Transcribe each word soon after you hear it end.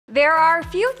There are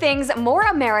few things more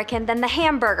American than the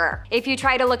hamburger. If you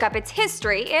try to look up its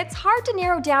history, it's hard to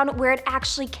narrow down where it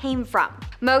actually came from.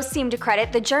 Most seem to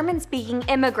credit the German-speaking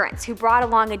immigrants who brought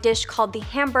along a dish called the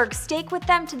Hamburg steak with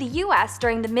them to the US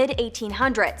during the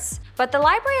mid-1800s. But the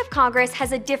Library of Congress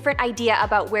has a different idea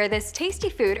about where this tasty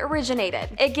food originated.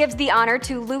 It gives the honor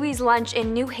to Louis' Lunch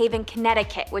in New Haven,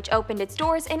 Connecticut, which opened its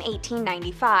doors in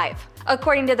 1895.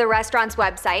 According to the restaurant's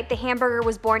website, the hamburger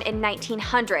was born in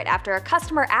 1900 after a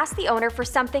customer asked the owner for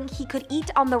something he could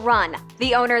eat on the run.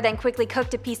 The owner then quickly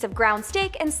cooked a piece of ground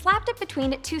steak and slapped it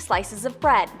between two slices of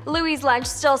bread. Louis' Lunch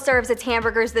still serves its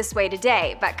hamburgers this way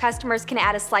today, but customers can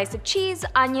add a slice of cheese,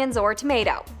 onions, or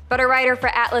tomato. But a writer for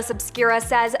Atlas Obscura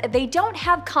says they don't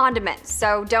have condiments,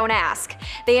 so don't ask.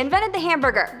 They invented the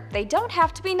hamburger. They don't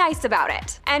have to be nice about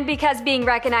it. And because being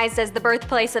recognized as the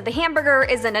birthplace of the hamburger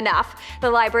isn't enough,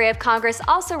 the Library of Congress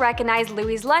also recognized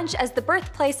Louis' Lunch as the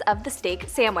birthplace of the steak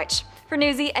sandwich. For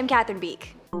Newsy, I'm Catherine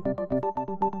Beek.